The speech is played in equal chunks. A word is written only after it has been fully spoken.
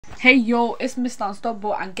Hey yo, it's Mr.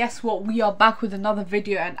 Unstoppable, and guess what? We are back with another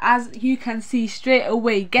video, and as you can see straight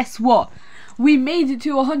away, guess what? We made it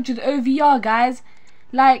to 100 OVR, guys.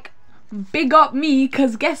 Like, big up me,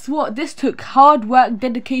 because guess what? This took hard work,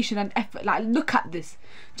 dedication and effort. Like, look at this.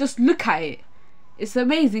 Just look at it. It's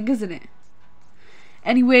amazing, isn't it?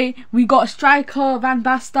 Anyway, we got Striker, Van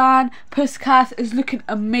Basten, Puskas is looking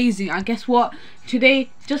amazing. And guess what? Today,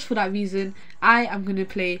 just for that reason, I am going to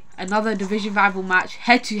play another division rival match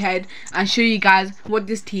head to head and show you guys what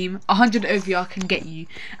this team 100 OVR can get you.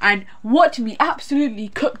 And watch me absolutely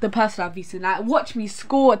cook the person I've beaten. Like, watch me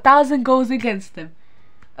score 1,000 goals against them.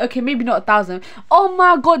 Okay, maybe not 1,000. Oh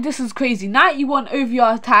my god, this is crazy. 91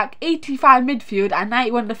 OVR attack, 85 midfield and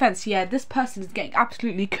 91 defense. Yeah, this person is getting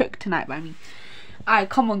absolutely cooked tonight by me. Alright,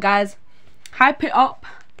 come on guys, hype it up.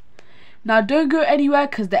 Now don't go anywhere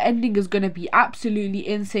because the ending is going to be absolutely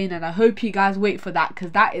insane, and I hope you guys wait for that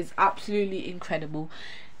because that is absolutely incredible.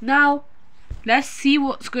 Now let's see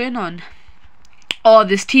what's going on. Oh,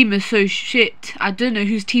 this team is so shit. I don't know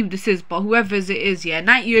whose team this is, but whoever's it is, yeah,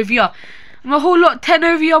 90 OVR. I'm a whole lot 10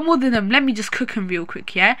 OVR more than them. Let me just cook him real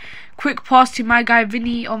quick, yeah. Quick pass to my guy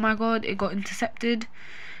Vinny. Oh my god, it got intercepted.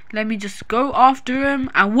 Let me just go after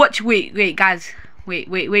him and watch. Wait guys,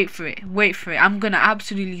 wait for it, I'm gonna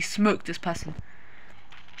absolutely smoke this person.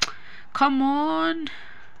 Come on,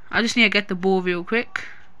 I just need to get the ball real quick.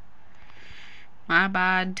 My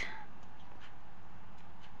bad.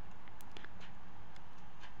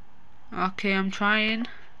 Okay, I'm trying.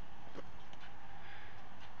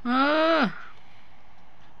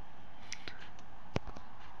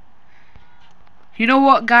 You know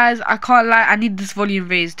what guys, I can't lie, I need this volume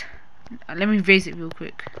raised. Let me raise it real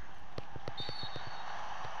quick.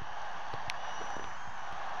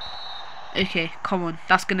 Okay, come on,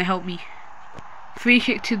 that's gonna help me. Free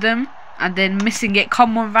kick to them and then missing it.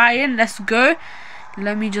 Come on Ryan, let's go.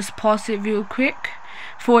 Let me just pass it real quick.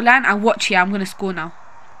 Forlan, and watch here, I'm gonna score now.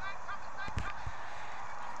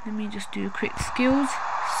 Let me just do quick skills.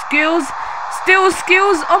 Skills.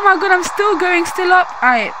 Oh my god, I'm still going, still up.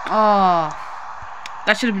 Alright, oh,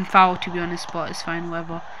 that should have been foul to be honest, but it's fine,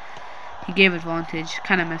 whatever. He gave advantage,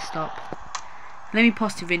 kind of messed up. Let me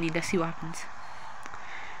pass to Vinny, let's see what happens.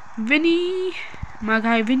 Vinny, my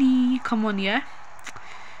guy Vinny, come on, yeah.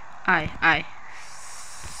 Aye.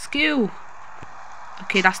 Skill.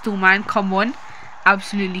 Okay, that's still mine, come on.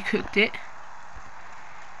 Absolutely cooked it.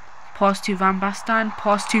 Pass to Van Basten,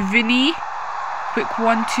 pass to Vinny. Quick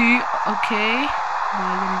 1-2, okay.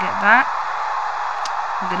 We're gonna get that.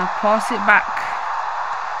 I'm gonna pass it back.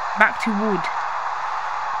 Back to Wood.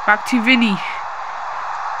 Back to Vinny.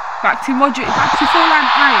 Back to Modric. Back to Forlan.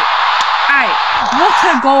 Aye. What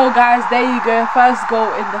a goal, guys. There you go. First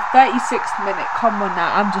goal in the 36th minute. Come on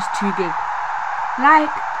now. I'm just too good.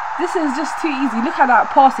 Like, this is just too easy. Look at that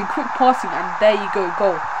passing. Quick passing. And there you go.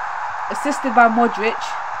 Goal. Assisted by Modric.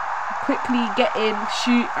 Quickly get in,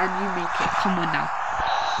 shoot, and you make it. Come on now.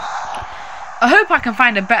 I hope I can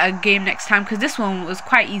find a better game next time because this one was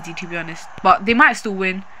quite easy to be honest. But they might still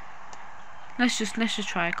win. Let's just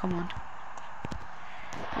try. Come on.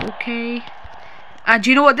 Okay. And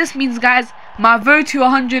do you know what this means, guys? My Road to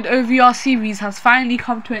 100 OVR series has finally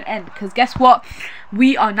come to an end. Because guess what?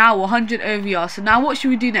 We are now 100 OVR. So now what should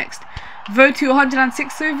we do next? Road to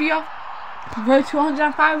 106 OVR? Road to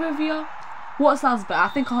 105 OVR? What sounds better? I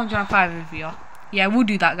think 105 OVR. Yeah, we'll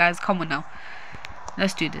do that, guys. Come on now.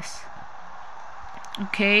 Let's do this.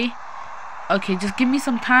 Okay, just give me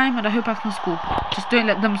some time and I hope I can score. Just don't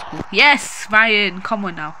let them score. Yes, Ryan, come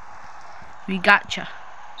on now. We gotcha.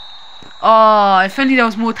 Oh, if only there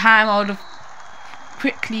was more time, I would have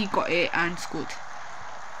quickly got it and scored.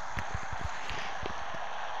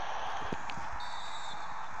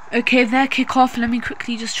 Okay, their kick off. Let me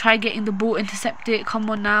quickly just try getting the ball, intercept it. Come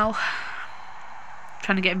on now.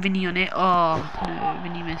 Trying to get Vinny on it. Oh, no,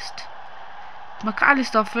 Vinny missed.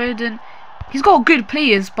 McAllister, Foden. He's got good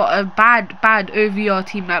players, but a bad OVR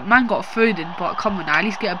team. Like, man got Foden, but come on now, at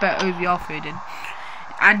least get a better OVR Foden.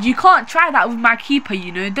 And you can't try that with my keeper,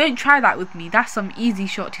 you know. Don't try that with me. That's some easy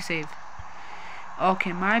shot to save.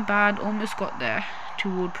 Okay, my bad. Almost got there.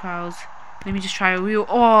 Toward Prowse. Let me just try a real.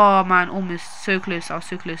 Oh man, almost. So close. I was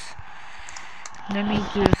so close. Let me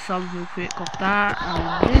do a sub real quick of that,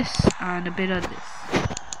 and this, and a bit of this.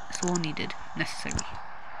 It's all needed, necessary.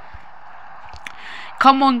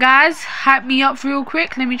 Come on guys, hype me up real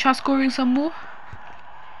quick. Let me try scoring some more.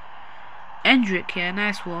 Endrick, yeah,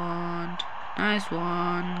 nice one.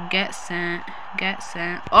 Get sent.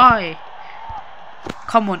 Oi!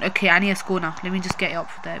 Come on, okay, I need to score now. Let me just get it up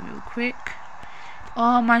there real quick.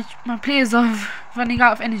 Oh, my players are running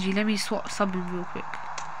out of energy. Let me sub him real quick.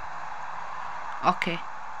 Okay.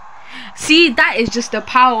 See, that is just the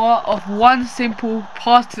power of one simple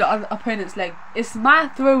pass to the other opponent's leg. It's my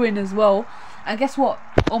throw-in as well. And guess what?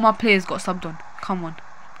 All my players got subbed on. Come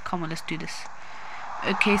on, let's do this.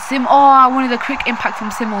 Okay, Sim. Oh, I wanted a quick impact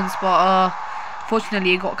from Simmons, but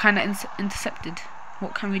fortunately it got kind of intercepted.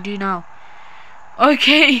 What can we do now?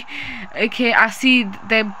 Okay, I see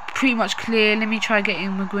they're pretty much clear. Let me try getting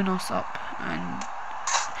McGuinness up. And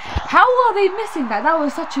how are they missing that? That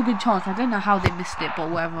was such a good chance. I don't know how they missed it, but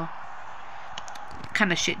whatever.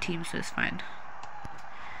 Kind of shit team, so it's fine.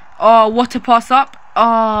 Oh, what a pass up.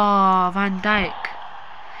 Oh, Van Dijk.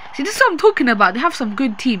 See, this is what I'm talking about. They have some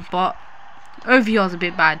good teams, but OVR's a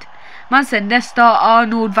bit bad. Man said Nesta,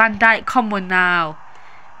 Arnold, Van Dijk. Come on now.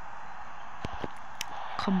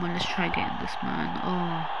 Come on, let's try getting this, man.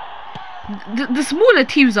 Oh, the smaller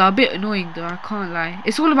teams are a bit annoying, though. I can't lie.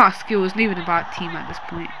 It's all about skill. It's not even about team at this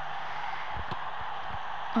point.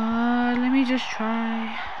 Let me just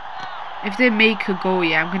try. If they make a goal,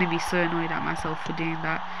 yeah, I'm gonna be so annoyed at myself for doing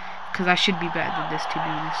that, because I should be better than this, to be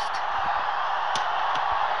honest.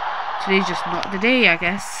 Today's just not the day, I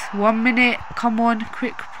guess. 1 minute. Come on,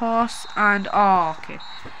 quick pass and okay.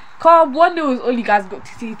 Calm, 1-0 is all you guys got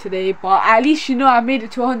to see today, but at least you know I made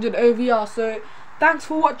it to 100 OVR. So thanks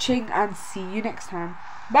for watching and see you next time.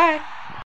 Bye.